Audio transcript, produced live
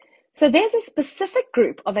So there's a specific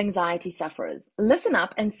group of anxiety sufferers. Listen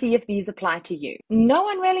up and see if these apply to you. No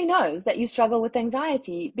one really knows that you struggle with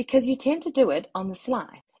anxiety because you tend to do it on the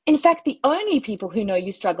sly. In fact, the only people who know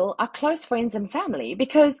you struggle are close friends and family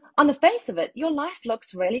because on the face of it, your life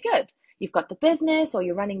looks really good. You've got the business or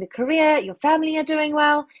you're running the career, your family are doing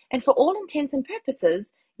well, and for all intents and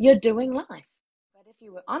purposes, you're doing life. But if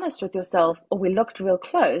you were honest with yourself or we looked real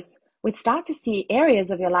close, we'd start to see areas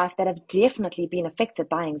of your life that have definitely been affected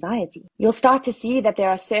by anxiety. You'll start to see that there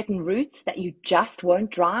are certain routes that you just won't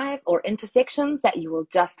drive or intersections that you will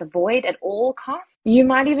just avoid at all costs. You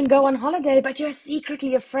might even go on holiday, but you're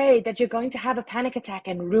secretly afraid that you're going to have a panic attack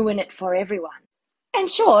and ruin it for everyone. And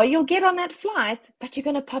sure, you'll get on that flight, but you're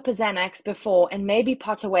going to pop a Xanax before and maybe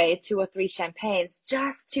pot away 2 or 3 champagnes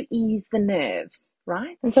just to ease the nerves,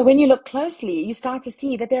 right? And so when you look closely, you start to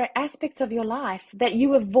see that there are aspects of your life that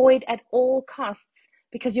you avoid at all costs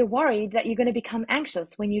because you're worried that you're going to become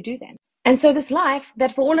anxious when you do them. And so this life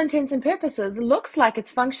that for all intents and purposes looks like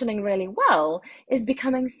it's functioning really well is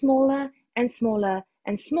becoming smaller and smaller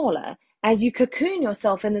and smaller as you cocoon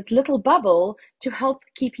yourself in this little bubble to help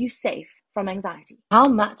keep you safe from anxiety. How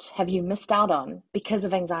much have you missed out on because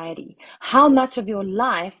of anxiety? How much of your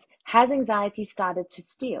life has anxiety started to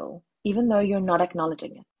steal, even though you're not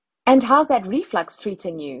acknowledging it? And how's that reflux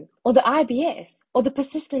treating you? Or the IBS? Or the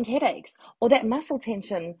persistent headaches? Or that muscle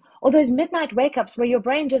tension? Or those midnight wake-ups where your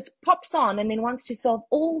brain just pops on and then wants to solve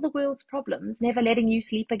all the world's problems, never letting you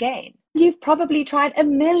sleep again? You've probably tried a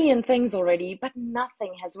million things already, but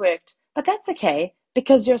nothing has worked. But that's okay,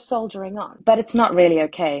 because you're soldiering on. But it's not really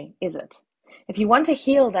okay, is it? If you want to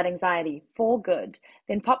heal that anxiety for good,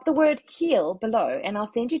 then pop the word heal below and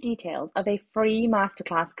I'll send you details of a free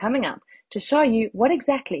masterclass coming up to show you what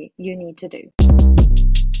exactly you need to do.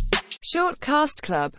 Shortcast Club.